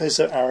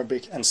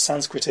Perso-Arabic and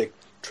Sanskritic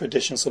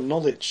traditions of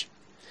knowledge.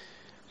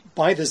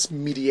 By this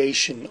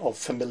mediation of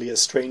familiar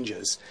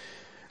strangers,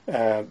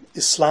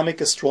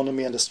 Islamic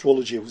astronomy and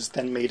astrology was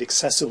then made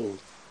accessible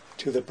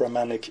to the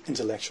Brahmanic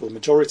intellectual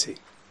majority.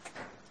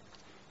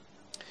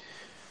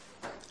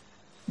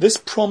 This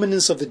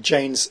prominence of the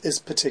Jains is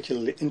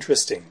particularly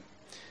interesting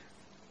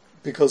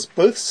because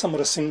both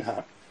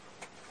Samarasingha,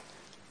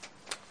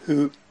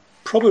 who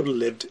probably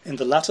lived in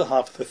the latter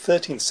half of the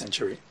 13th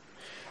century,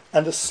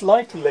 and the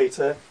slightly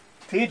later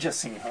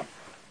Tējasingha,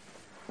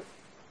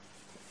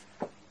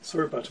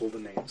 sorry about all the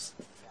names,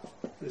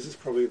 this is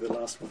probably the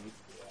last one,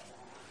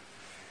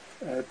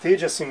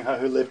 Tējasingha,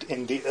 who lived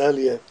in the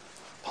earlier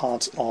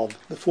part of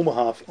the former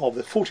half of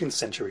the 14th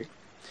century,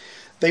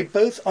 they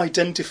both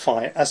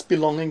identify as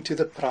belonging to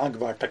the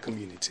Prāgvāṭa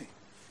community.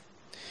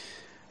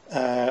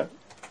 The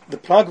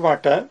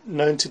Prāgvāṭa,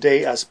 known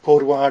today as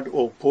Porwad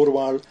or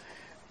Porwad,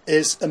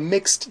 is a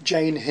mixed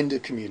Jain-Hindu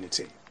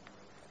community.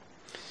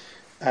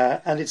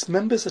 And its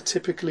members are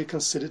typically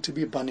considered to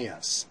be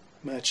baniyas,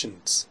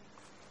 merchants,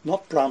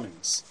 not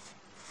Brahmins.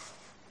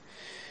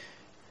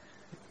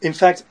 In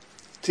fact,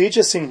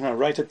 Tējasingha,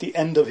 right at the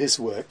end of his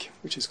work,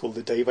 which is called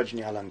the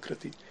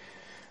Daivajñālankriti,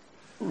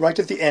 right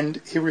at the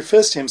end, he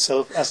refers to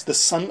himself as the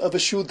son of a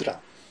Shudra,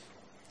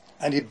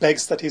 and he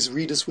begs that his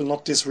readers will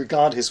not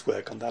disregard his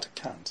work on that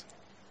account.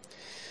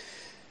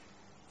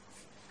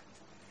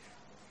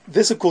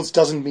 This, of course,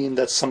 doesn't mean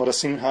that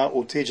Samarasingha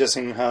or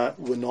Tējasingha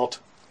were not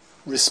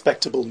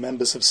respectable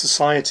members of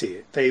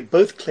society. They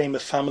both claim a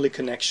family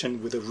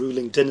connection with a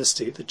ruling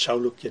dynasty, the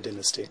Chalukya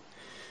dynasty,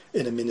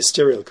 in a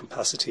ministerial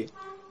capacity.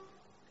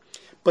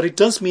 But it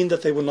does mean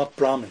that they were not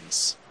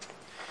Brahmins.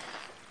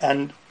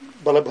 And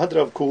Balabhadra,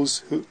 of course,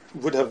 who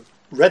would have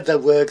read their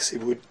works, he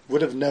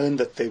would have known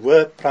that they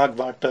were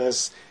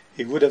Prāgvāṭas,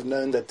 he would have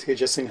known that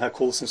Tējasingha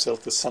calls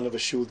himself the son of a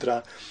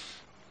Shudra.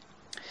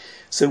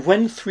 So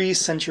when 3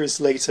 centuries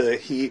later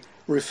he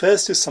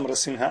refers to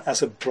Samarasingha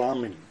as a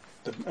Brahmin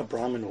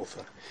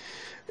author,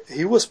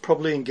 he was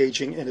probably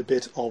engaging in a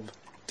bit of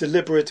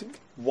deliberate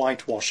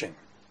whitewashing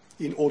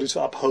in order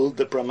to uphold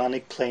the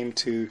Brahmanic claim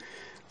to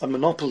a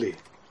monopoly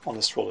on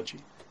astrology.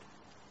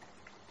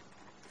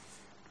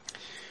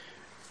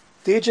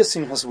 Teja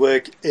Singha's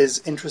work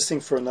is interesting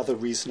for another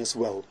reason as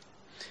well.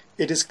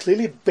 It is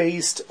clearly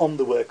based on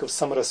the work of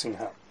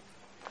Samarasingha,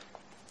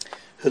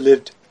 who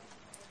lived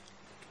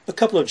a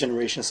couple of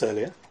generations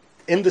earlier,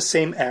 in the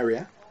same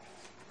area,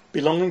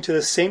 belonging to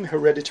the same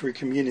hereditary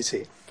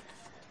community,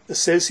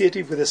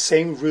 associated with the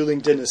same ruling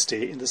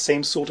dynasty in the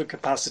same sort of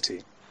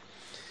capacity.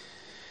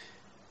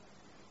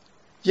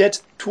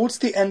 Yet, towards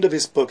the end of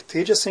his book,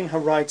 Teja Singha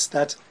writes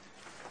that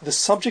the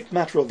subject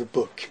matter of the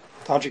book,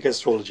 Tājika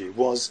astrology,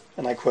 was,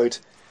 and I quote,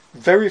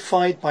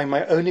 verified by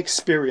my own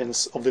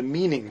experience of the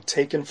meaning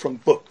taken from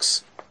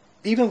books,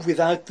 even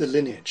without the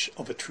lineage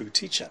of a true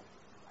teacher.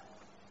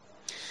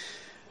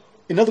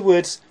 In other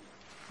words,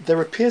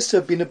 there appears to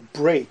have been a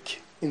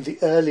break in the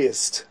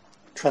earliest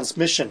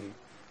transmission,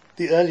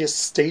 the earliest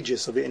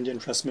stages of the Indian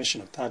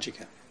transmission of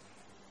Tājika.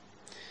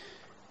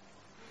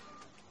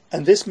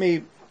 And this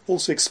may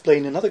also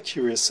explain another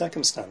curious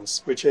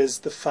circumstance, which is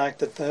the fact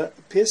that there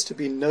appears to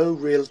be no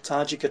real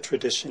Tājika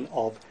tradition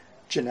of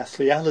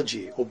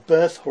genethliology or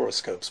birth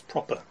horoscopes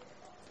proper.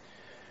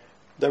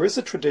 There is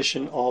a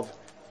tradition of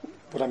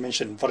what I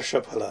mentioned,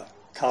 Varshaphala,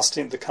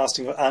 the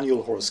casting of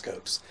annual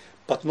horoscopes,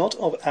 but not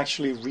of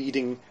actually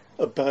reading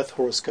a birth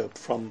horoscope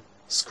from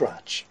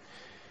scratch.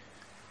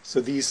 So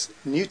these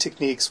new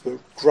techniques were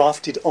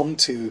grafted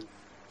onto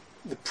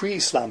the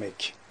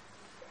pre-Islamic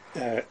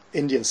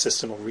Indian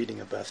system of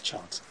reading a birth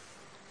chart.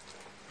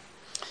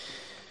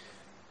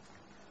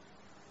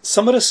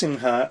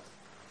 Samarasingha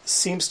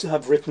seems to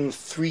have written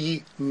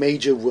 3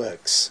 major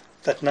works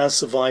that now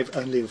survive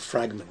only in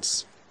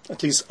fragments.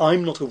 At least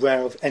I'm not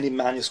aware of any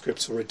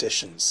manuscripts or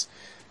editions.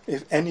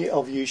 If any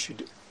of you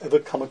should ever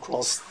come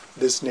across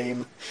this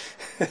name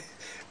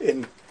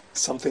in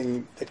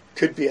something that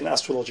could be an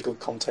astrological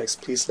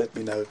context, please let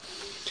me know.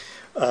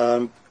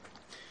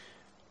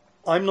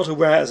 I'm not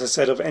aware, as I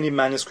said, of any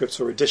manuscripts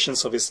or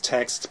editions of his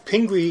text.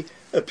 Pingree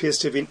appears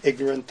to have been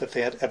ignorant that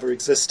they had ever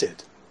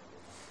existed.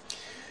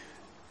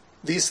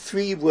 These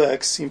 3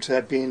 works seem to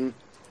have been,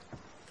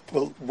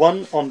 well,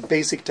 one on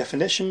basic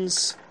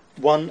definitions,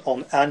 one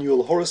on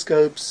annual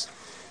horoscopes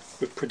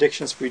with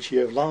predictions for each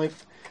year of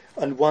life,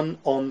 and one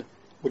on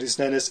what is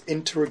known as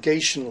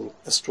interrogational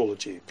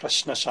astrology,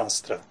 Prashna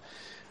Shastra,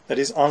 that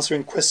is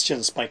answering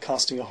questions by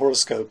casting a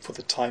horoscope for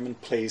the time and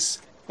place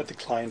that the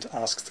client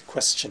asks the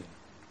question.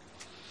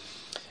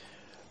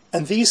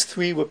 And these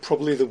 3 were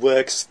probably the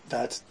works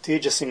that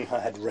Teja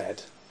Singha had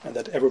read and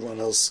that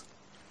everyone else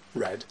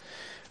read.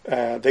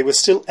 They were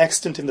still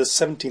extant in the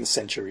 17th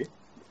century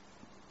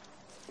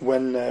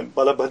when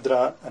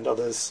Balabhadra and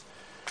others,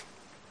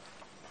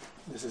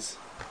 this is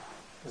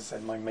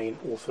my main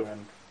author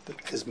and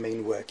his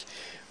main work,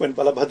 when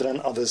Balabhadra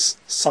and others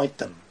cite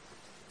them.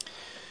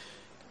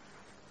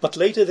 But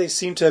later they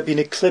seem to have been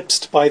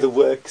eclipsed by the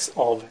works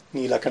of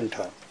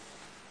Nilakantha.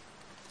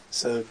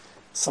 So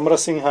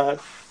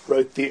Samarasingha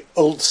wrote the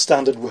old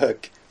standard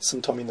work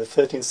sometime in the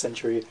 13th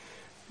century,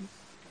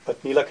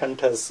 but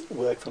Nilakantha's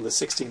work from the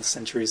 16th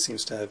century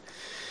seems to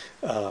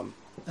have,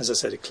 as I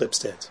said,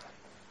 eclipsed it.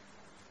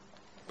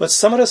 But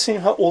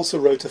Samarasingha also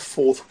wrote a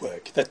 4th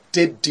work that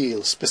did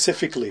deal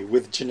specifically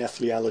with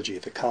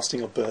genethliology, the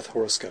casting of birth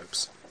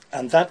horoscopes.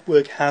 And that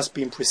work has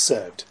been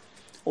preserved,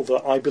 although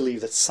I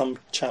believe that some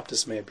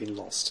chapters may have been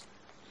lost.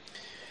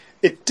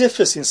 It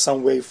differs in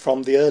some way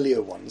from the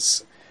earlier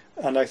ones,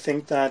 and I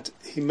think that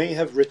he may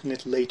have written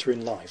it later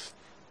in life.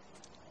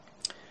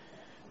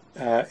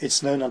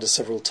 It's known under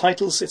several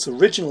titles. Its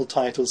original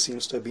title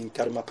seems to have been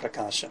Karma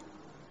Prakasha,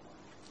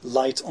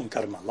 light on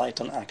karma, light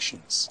on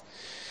actions.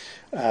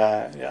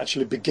 It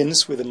actually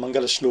begins with a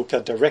Mangala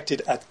Shloka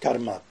directed at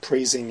karma,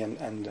 praising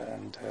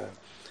and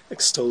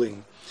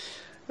extolling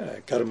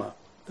karma,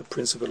 the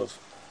principle of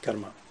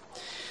karma.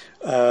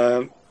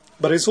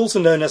 But it's also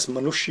known as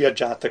Manushya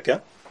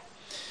Jataka,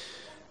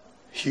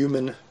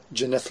 human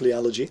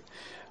genethliology,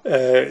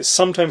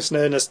 sometimes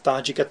known as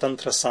Tājika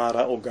Tantra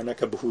Sara or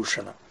Ganaka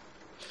Bhushana.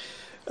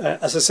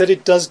 As I said,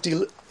 it does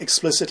deal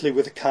explicitly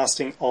with the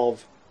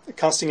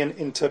casting and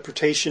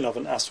interpretation of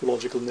an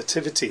astrological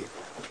nativity.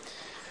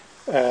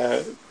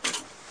 But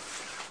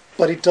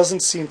it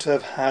doesn't seem to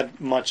have had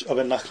much of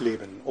a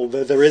Nachleben,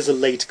 although there is a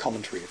late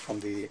commentary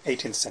from the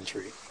 18th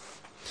century.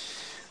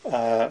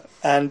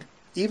 And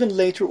even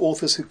later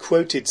authors who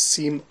quote it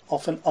seem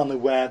often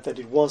unaware that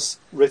it was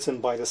written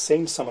by the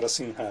same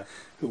Samarasingha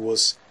who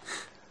was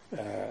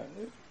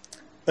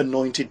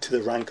anointed to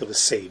the rank of a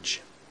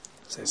sage,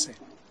 as they say.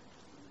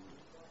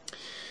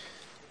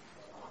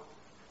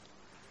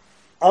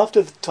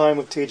 After the time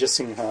of Teja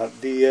Singha,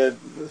 the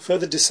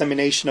further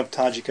dissemination of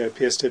Tājika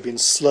appears to have been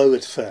slow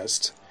at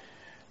first,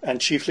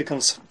 and chiefly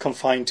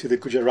confined to the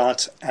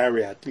Gujarat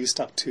area, at least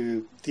up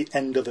to the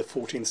end of the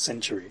 14th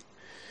century.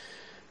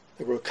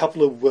 There were a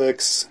couple of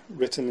works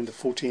written in the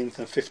 14th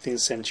and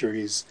 15th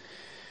centuries,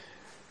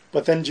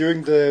 but then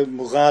during the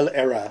Mughal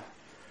era,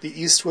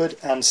 the eastward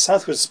and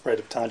southward spread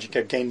of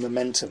Tājika gained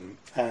momentum,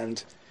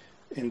 and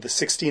in the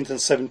 16th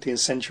and 17th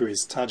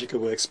centuries, Tājika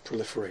works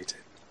proliferated.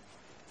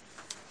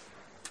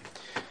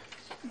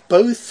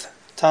 Both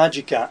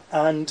Tājika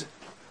and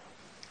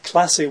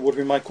what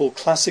we might call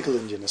classical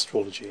Indian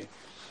astrology,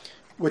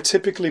 were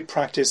typically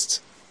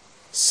practiced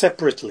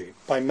separately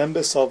by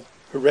members of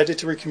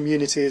hereditary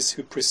communities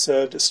who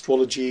preserved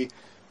astrology,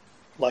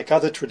 like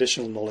other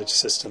traditional knowledge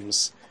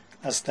systems,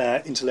 as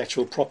their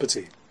intellectual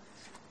property.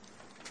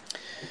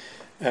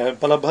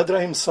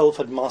 Balabhadra himself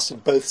had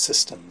mastered both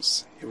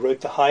systems. He wrote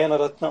the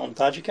Hayanaratna on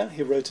Tājika.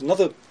 He wrote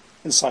another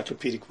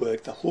encyclopedic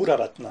work, the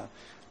Horaratna,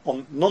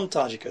 on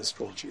non-Tājika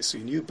astrology. So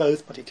he knew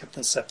both, but he kept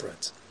them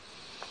separate.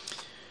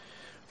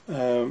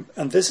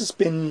 And this has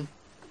been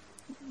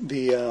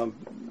the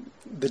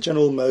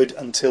general mode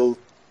until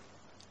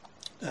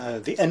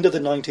the end of the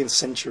 19th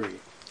century.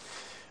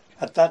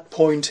 At that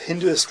point,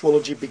 Hindu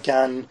astrology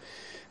began,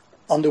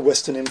 under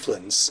Western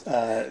influence,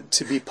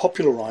 to be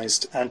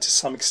popularized and to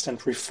some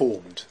extent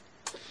reformed.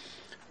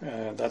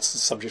 That's the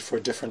subject for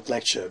a different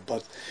lecture.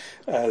 But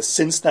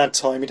since that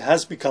time, it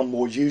has become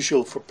more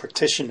usual for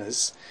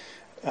practitioners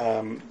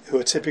who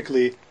are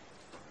typically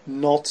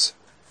not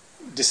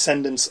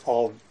descendants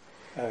of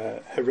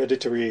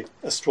hereditary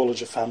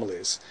astrologer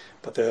families,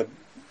 but they're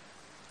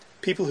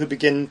people who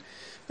belong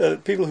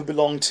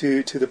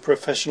to the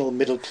professional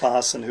middle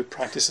class and who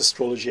practice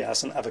astrology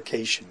as an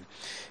avocation.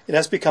 It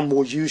has become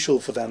more usual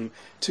for them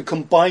to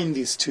combine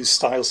these two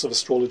styles of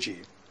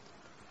astrology,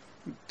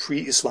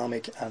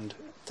 pre-Islamic and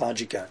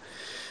Tājika,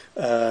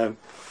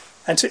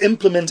 and to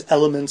implement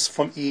elements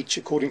from each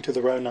according to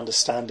their own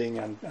understanding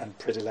and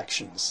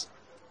predilections.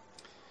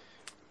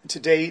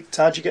 Today,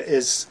 Tājika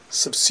is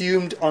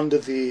subsumed under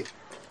the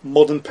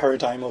modern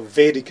paradigm of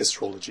Vedic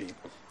astrology,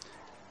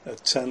 a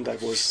term that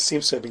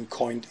seems to have been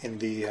coined in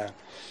the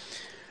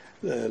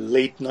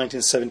late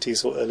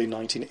 1970s or early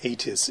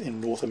 1980s in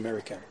North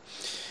America.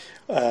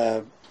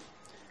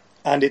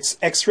 And its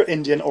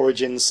extra-Indian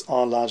origins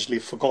are largely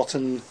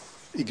forgotten,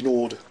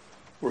 ignored,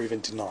 or even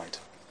denied.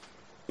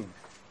 Thank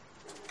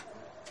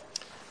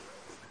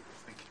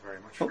you very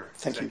much for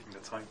taking the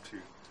time to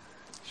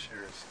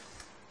share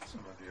some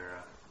of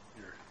your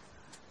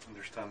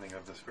understanding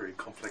of this very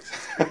complex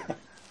history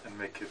and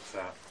make it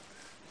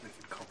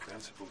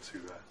comprehensible to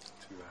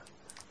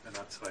an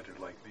outsider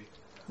like me.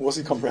 Was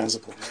it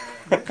comprehensible?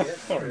 Yeah,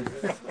 very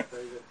good.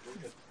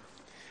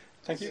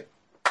 Thank you.